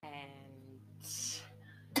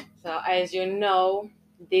So, as you know,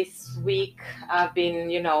 this week I've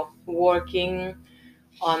been, working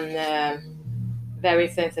on a very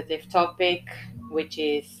sensitive topic, which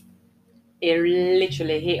is it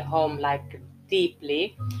literally hit home like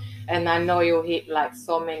deeply. And I know you hit like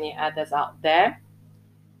so many others out there.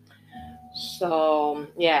 So,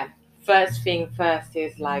 yeah, first thing first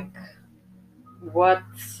is like, what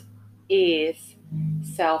is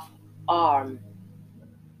self harm?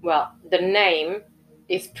 Well, the name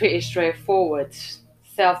is pretty straightforward.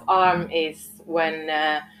 Self harm is when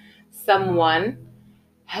someone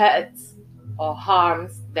hurts or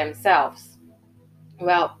harms themselves.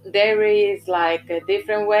 Well, there is like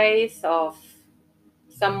different ways of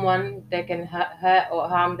someone that can hurt or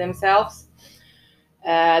harm themselves.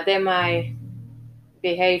 They might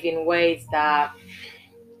behave in ways that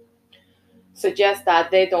suggest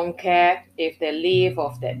that they don't care if they live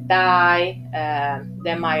or if they die.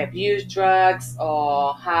 They might abuse drugs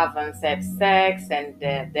or have unsafe sex, and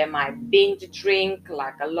they might binge drink.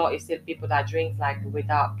 Like a lot, you see people that drink like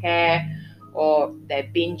without care, or they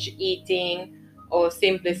binge eating, or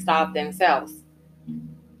simply starve themselves.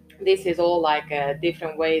 This is all like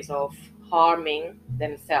different ways of harming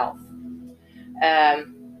themselves.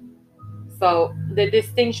 Um, So the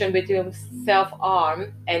distinction between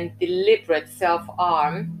self-harm and deliberate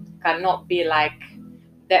self-harm cannot be like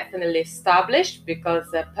definitely established,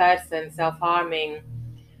 because a person self-harming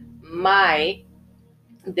might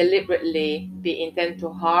deliberately be intent to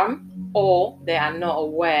harm, or they are not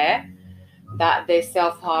aware that their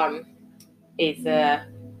self-harm is a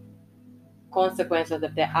consequence of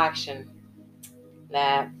their action.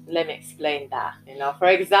 Let me explain that. For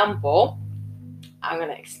example, I'm going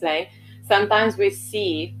to explain. Sometimes we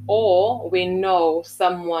see or we know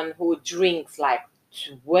someone who drinks like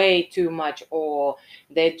way too much, or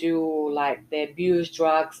they do like they abuse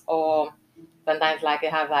drugs, or sometimes like they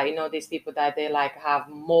have like, these people that they like have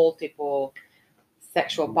multiple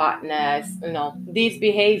sexual partners. These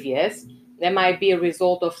behaviors, they might be a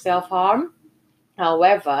result of self-harm.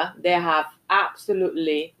 However, they have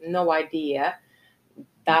absolutely no idea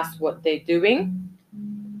that's what they're doing,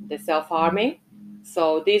 the self-harming.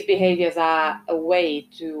 So these behaviors are a way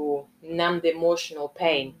to numb the emotional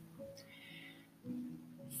pain.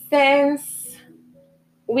 Since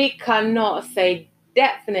we cannot say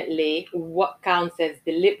definitely what counts as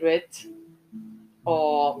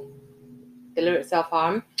or deliberate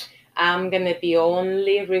self-harm, I'm going to be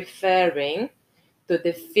only referring to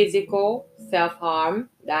the physical self-harm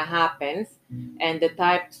that happens, and the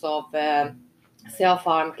types of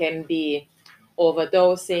self-harm can be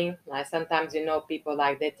overdosing. Like sometimes, people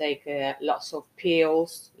like they take lots of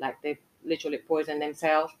pills, like they literally poison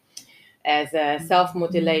themselves. As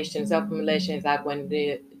self-mutilation. Self-mutilation is like when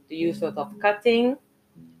the use of cutting,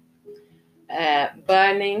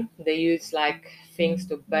 burning. They use like things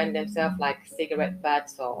to burn themselves, like cigarette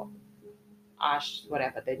butts or ash,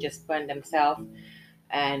 whatever. They just burn themselves.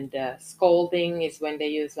 And scalding is when they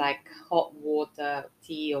use like hot water,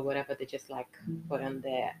 tea, or whatever. They just like put on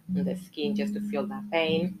their skin just to feel that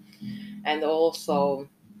pain. And also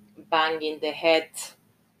banging the head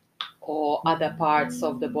or other parts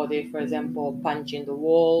of the body, for example, punching the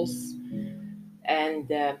walls, and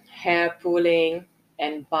hair pulling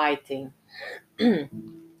and biting.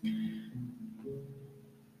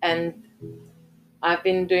 And I've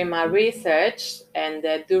been doing my research, and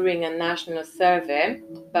during a national survey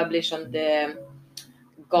published on the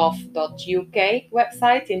gov.uk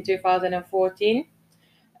website in 2014,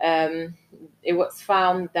 um, it was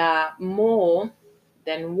found that more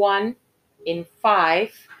than 1 in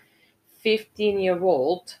 5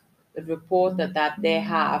 15-year-old reported that they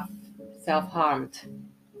have self-harmed.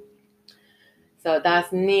 So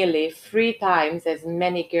that's nearly 3 times as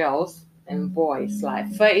many girls and boys, like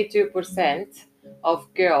 32%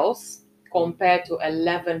 of girls compared to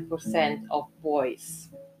 11% of boys.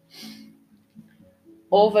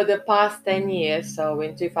 Over the past 10 years, so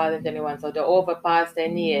in 2021, so the over past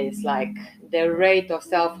 10 years, like the rate of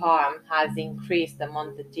self-harm has increased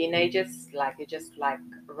among the teenagers, like it just like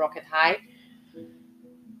rocket high.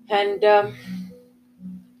 And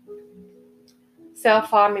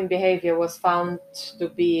self-harming behavior was found to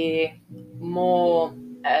be more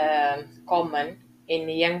common in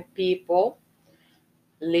young people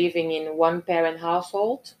living in one-parent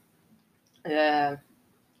household. Uh,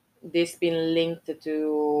 this been linked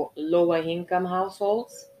to lower income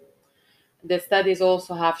households. The studies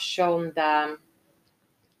also have shown that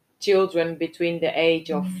children between the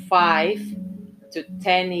age of 5 to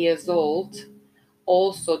 10 years old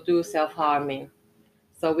also do self-harming.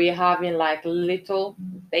 So we're having like little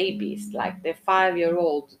babies, like the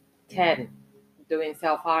 5-year-old, 10, doing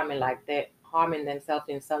self-harming, like they're harming themselves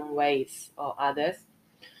in some ways or others.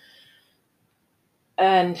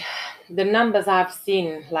 And the numbers I've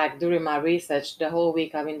seen, like during my research, the whole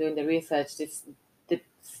week I've been doing the research, it's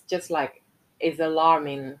just like, is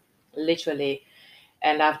alarming, literally.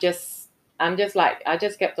 And I'm just like, I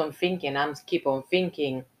just kept on thinking, keep on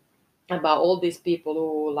thinking about all these people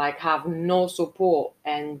who like have no support,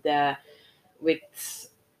 and with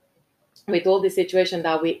with all the situation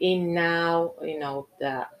that we're in now,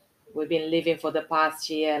 the we've been living for the past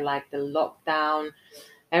year, like the lockdown,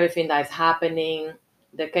 everything that is happening,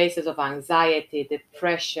 the cases of anxiety,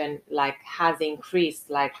 depression, like has increased.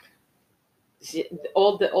 Like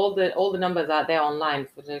all the numbers are there online.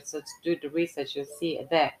 For just to do the research, you'll see it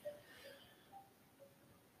there.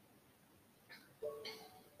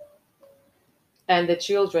 And the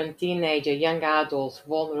children, teenager, young adults,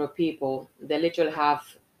 vulnerable people, they literally have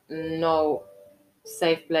no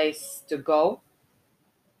safe place to go,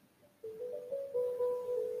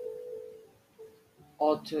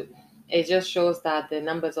 or to it just shows that the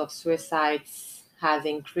numbers of suicides has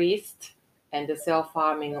increased, and the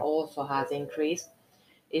self-harming also has increased.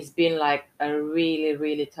 It's been like a really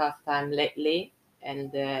really tough time lately,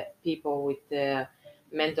 and the people with the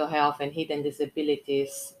mental health and hidden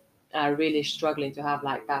disabilities are really struggling to have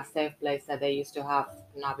like that safe place that they used to have.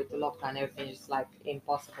 Now with the lockdown, everything is like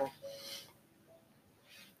impossible.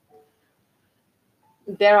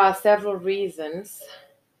 There are several reasons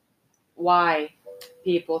why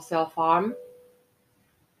people self-harm.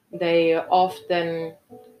 They often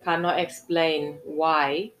cannot explain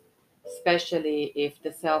why, especially if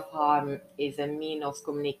the self-harm is a mean of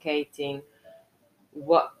communicating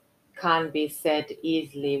what can be said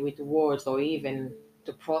easily with words, or even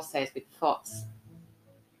to process with thoughts.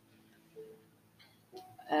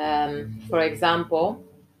 For example,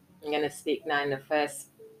 I'm going to speak now in the first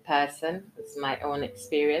person. It's my own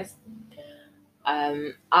experience.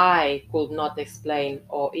 I could not explain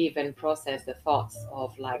or even process the thoughts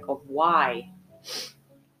of why.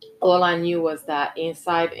 All I knew was that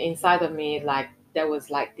inside of me, like there was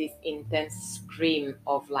like this intense scream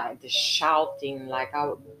of like the shouting, like I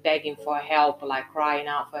was begging for help, like crying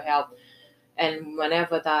out for help. And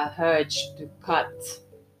whenever that urge to cut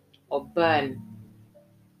or burn,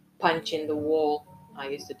 punching the wall, I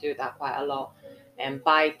used to do that quite a lot, and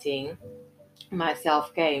biting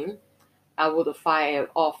myself came, I would fire it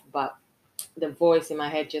off, but the voice in my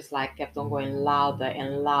head just like kept on going louder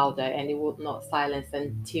and louder, and it would not silence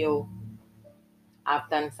until I've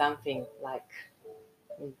done something. Like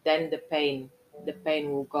then the pain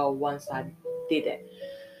will go once I did it.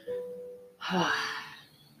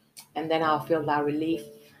 And then I'll feel that relief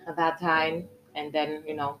at that time, and then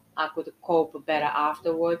I could cope better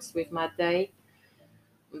afterwards with my day.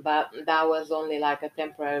 But that was only like a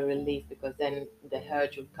temporary relief, because then the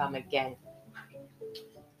urge would come again.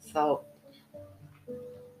 So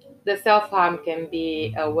the self-harm can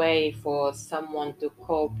be a way for someone to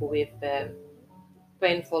cope with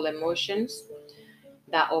painful emotions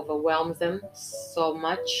that overwhelms them so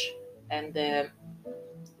much. And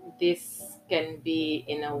this can be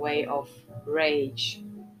in a way of rage,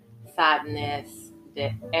 sadness,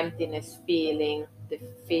 the emptiness feeling, the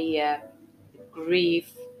fear, the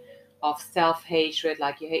grief, of self-hatred,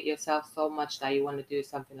 like you hate yourself so much that you want to do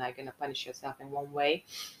something, like gonna punish yourself in one way,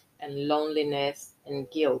 and loneliness and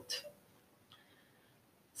guilt.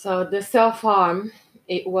 So the self-harm,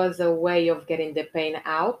 it was a way of getting the pain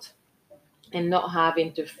out and not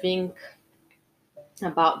having to think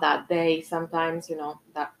about that day, sometimes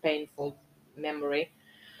that painful memory.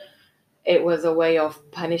 It was a way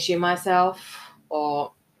of punishing myself,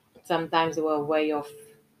 or sometimes it was a way of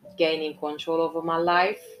gaining control over my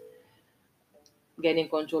life, gaining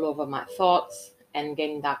control over my thoughts, and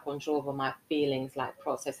gaining that control over my feelings, like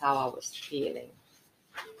process how I was feeling.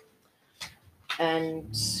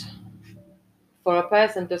 And for a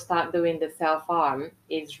person to start doing the self harm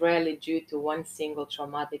is rarely due to one single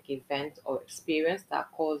traumatic event or experience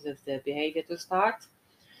that causes the behavior to start.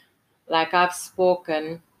 Like I've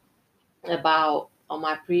spoken about on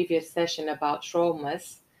my previous session about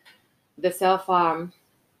traumas, the self harm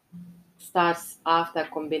starts after a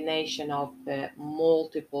combination of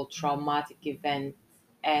multiple traumatic events,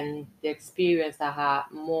 and the experience that are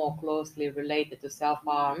more closely related to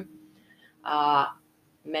self-harm are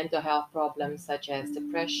mental health problems such as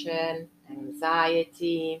depression,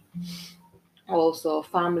 anxiety, also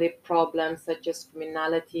family problems such as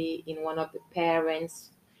criminality in one of the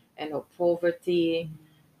parents, and or poverty,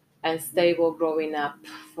 unstable growing up.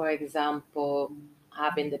 For example,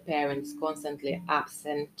 having the parents constantly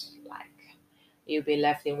absent, like You'll be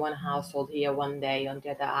left in one household here one day, on the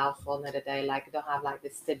other household another day. Like you don't have like the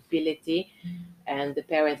stability, and the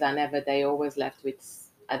parents are never there. You're always left with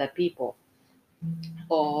other people,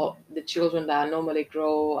 or the children that normally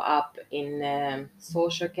grow up in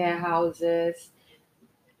social care houses,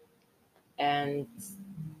 and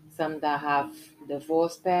some that have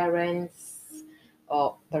divorced parents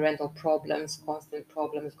or parental problems, constant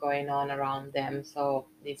problems going on around them. So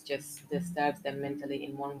this just disturbs them mentally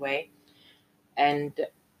in one way. And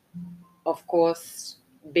of course,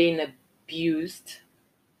 being abused,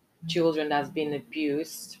 children that's been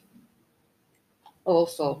abused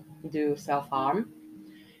also do self harm.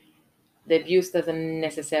 The abuse doesn't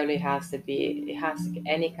necessarily has to be, it has to be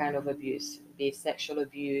any kind of abuse, be it sexual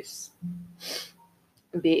abuse,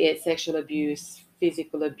 be it sexual abuse,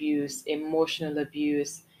 physical abuse, emotional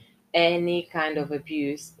abuse. Any kind of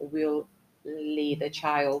abuse will lead a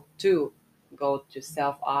child to go to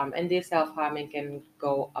self harm, and this self harming can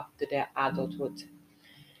go up to their adulthood.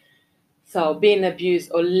 So, being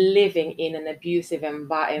abused or living in an abusive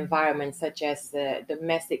environment, such as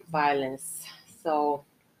domestic violence, so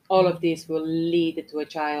all of these will lead to a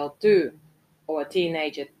child to, or a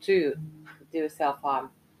teenager to, do self harm.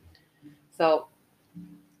 So,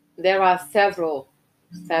 there are several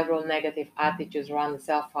negative attitudes around the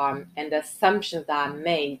self harm, and the assumptions that are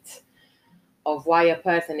made of why a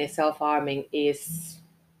person is self harming is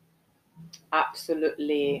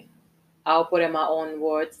absolutely, I'll put in my own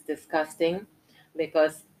words, disgusting,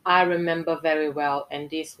 because I remember very well, and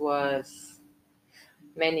this was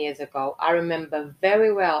many years ago. I remember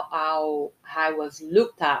very well how I was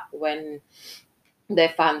looked at when they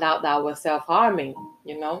found out that I was self harming.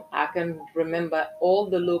 You know, I can remember all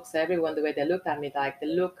the looks, everyone, the way they looked at me, like the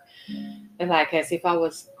look, like as if I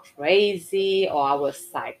was crazy or I was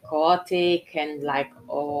psychotic, and like,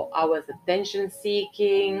 or I was attention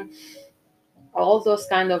seeking. All those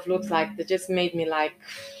kind of looks, like they just made me like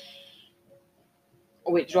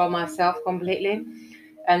withdraw myself completely.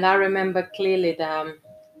 And I remember clearly the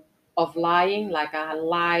of lying, like I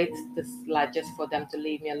lied this, like just for them to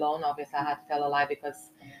leave me alone. Obviously I had to tell a lie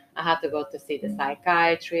because I had to go to see the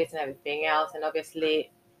psychiatrist and everything else, and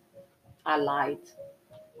obviously I lied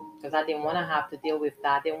because I didn't want to have to deal with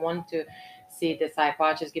that. I didn't want to see the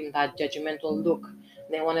psychiatrist give me that judgmental look.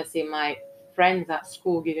 They want to see my friends at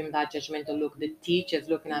school give him that judgmental look, the teachers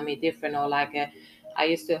looking at me different, or like I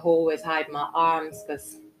used to always hide my arms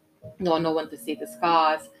because no one to see the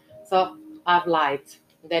scars. So I've lied.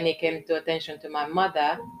 Then it came to attention to my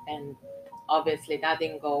mother, and obviously that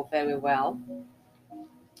didn't go very well.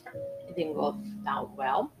 It didn't go down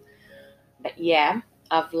well. But yeah,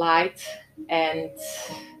 I've lied, and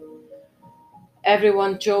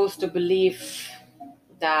everyone chose to believe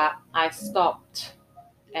that I stopped,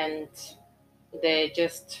 and they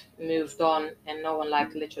just moved on, and no one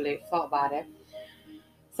like literally thought about it.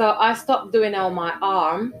 So I stopped doing it on my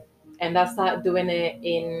arm, and I started doing it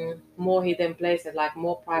in more hidden places, like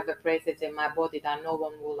more private places in my body that no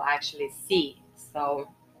one will actually see. So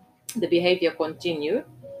the behavior continued,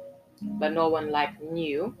 but no one like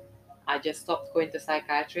knew. I just stopped going to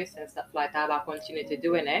psychiatrists and stuff like that. I continued to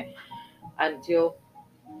doing it until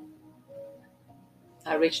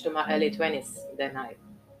I reached to my early 20s. Then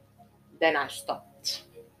I stopped.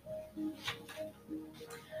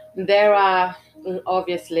 There are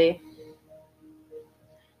obviously,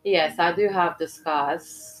 yes, I do have the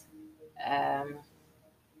scars. Um,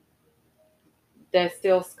 there's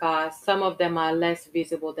still scars. Some of them are less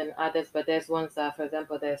visible than others, but there's ones that, for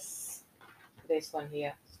example, there's this one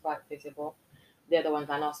here. It's quite visible. The other ones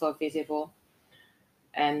are not so visible.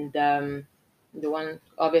 And the one,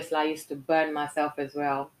 obviously, I used to burn myself as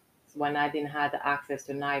well when I didn't have the access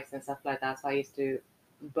to knives and stuff like that. So I used to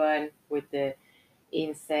burn with the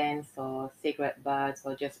incense or cigarette butts,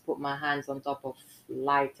 or just put my hands on top of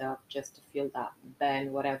lighter just to feel that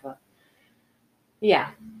burn, whatever.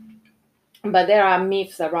 Yeah, but there are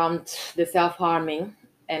myths around the self-harming,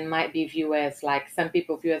 and might be viewed as like, some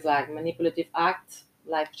people view as like manipulative act,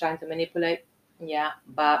 like trying to manipulate. Yeah,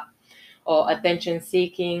 but, or attention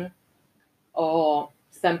seeking, or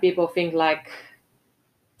some people think like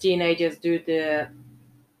teenagers do the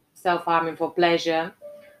self-harming for pleasure,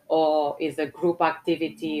 or is a group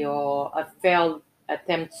activity, or a failed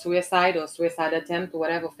attempt suicide, or suicide attempt,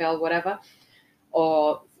 whatever, failed, whatever,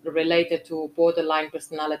 or related to borderline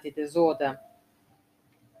personality disorder.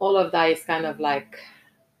 All of that is kind of like,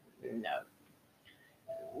 no,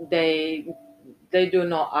 they they do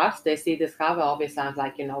not ask. They see the scar. Well, obviously, I'm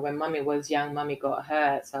like, when mommy was young, mommy got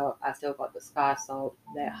hurt, so I still got the scar, so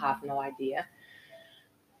they have no idea.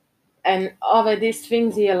 And over these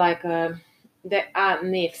things here, like There are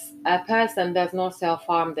myths. A person does not self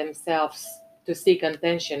harm themselves to seek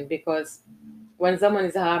attention, because when someone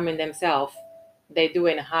is harming themselves, they do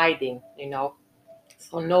it in hiding,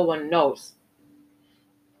 so no one knows.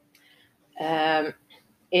 Um,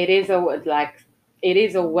 it is a like it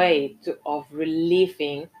is a way of relief,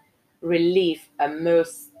 and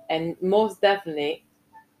most definitely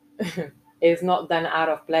is not done out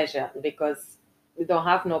of pleasure, because we don't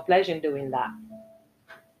have no pleasure in doing that.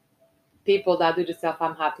 People that do the self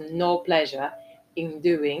harm have no pleasure in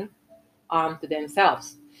doing harm to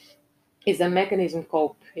themselves. It's a mechanism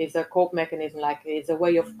cope. It's a cope mechanism, like it's a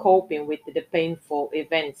way of coping with the painful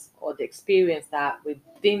events or the experience that we've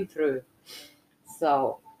been through.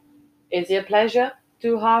 So, is it a pleasure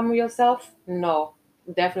to harm yourself? No,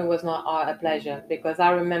 definitely was not a pleasure, because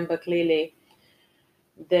I remember clearly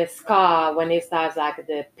the scar when it starts, like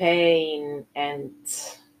the pain and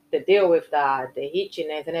the deal with that, the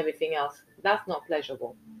itchiness and everything else. That's not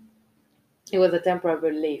pleasurable. It was a temporary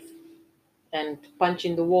relief. And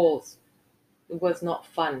punching the walls, it was not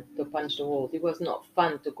fun to punch the walls. It was not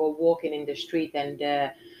fun to go walking in the street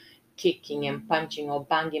and kicking and punching or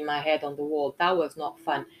banging my head on the wall. That was not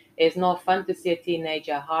fun. It's not fun to see a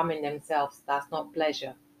teenager harming themselves. That's not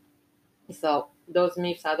pleasure. So those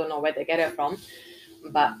myths, I don't know where they get it from,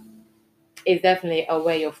 but it's definitely a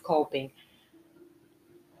way of coping,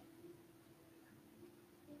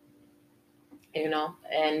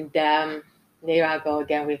 And there I go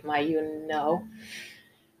again with my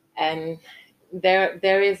and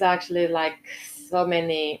there is actually like so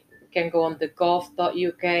many. You can go on the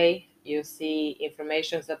gov.uk. You see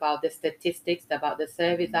informations about the statistics, about the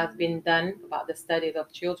survey that's been done, about the studies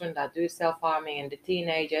of children that do self-harming and the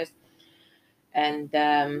teenagers. And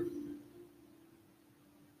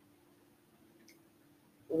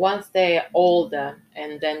once they're older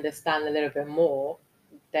and then they stand a little bit more,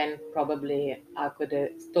 then probably I could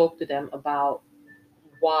talk to them about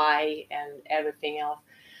why and everything else.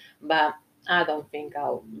 But I don't think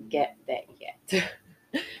I'll get there yet.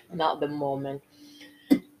 Not the moment.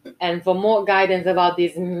 And for more guidance about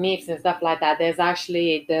these myths and stuff like that, there's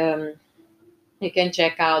actually you can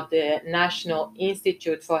check out the National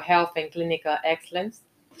Institute for Health and Clinical Excellence.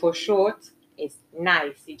 For short, it's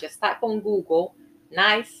NICE. You just type on Google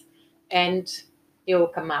NICE and it will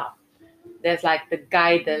come out. There's like the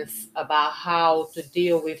guidance about how to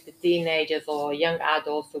deal with the teenagers or young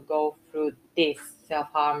adults who go through this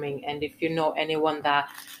self-harming. And if you know anyone that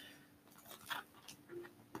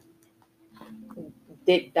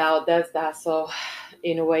did that or does that, so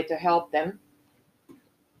in a way to help them.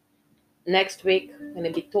 Next week, I'm going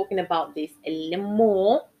to be talking about this a little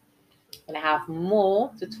more, and I have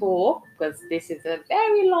more to talk because this is a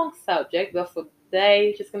very long subject. But for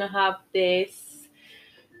today, just going to have this.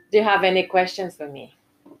 Do you have any questions for me?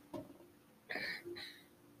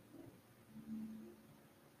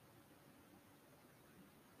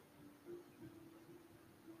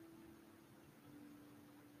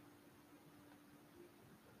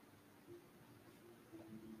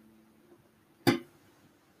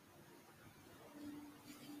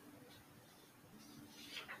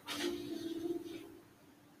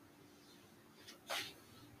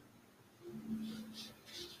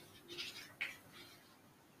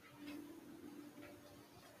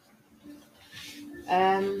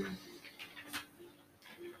 Um,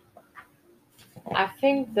 I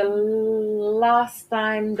think the last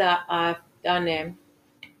time that I've done it,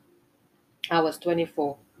 I was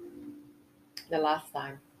 24. The last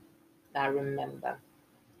time that I remember.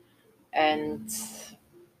 And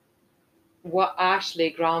what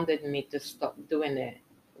actually grounded me to stop doing it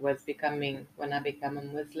was becoming when I became a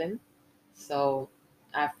Muslim. So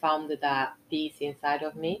I found that peace inside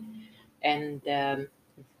of me, and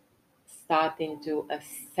starting to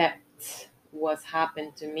accept what's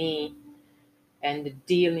happened to me and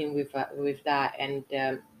dealing with that. And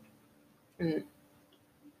mm,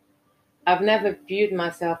 I've never viewed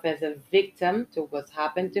myself as a victim to what's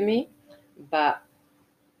happened to me, but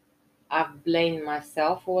I've blamed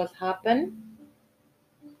myself for what's happened.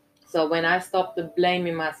 So when I stopped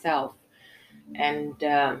blaming myself and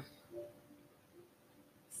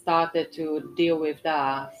started to deal with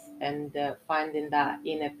that and finding that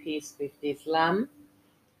inner peace with Islam,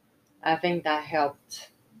 I think that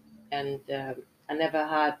helped. And I never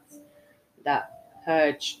had that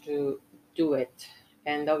urge to do it.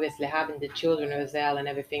 And obviously, having the children as well and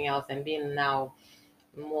everything else, and being now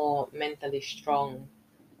more mentally strong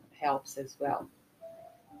helps as well.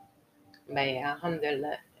 But yeah,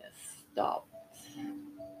 alhamdulillah, stop.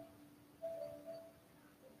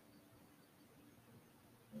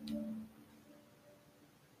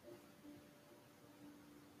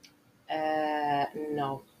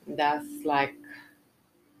 No, that's like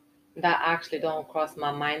that actually don't cross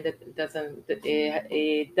my mind.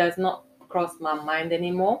 It does not cross my mind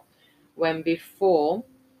anymore. When before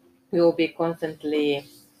it will be constantly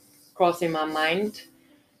crossing my mind.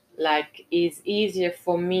 Like it's easier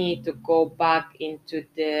for me to go back into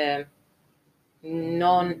the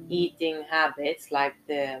non-eating habits, like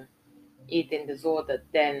the eating disorder,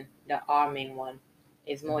 than the harming one.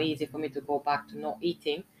 It's more easy for me to go back to not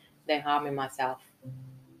eating than harming myself.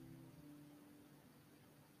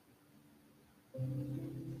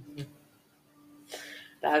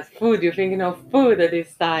 That's food. You're thinking of food at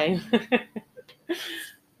this time.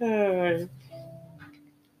 Alright.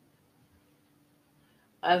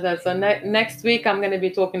 So next week I'm going to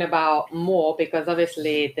be talking about more, because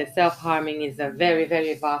obviously the self-harming is a very,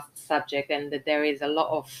 very vast subject, and that there is a lot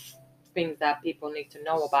of things that people need to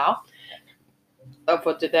know about. But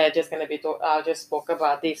for today, just going to be I just spoke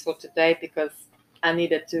about this for today because I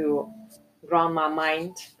needed to ground my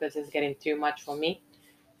mind because it's getting too much for me.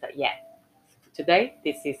 So yeah, today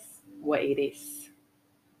this is what it is.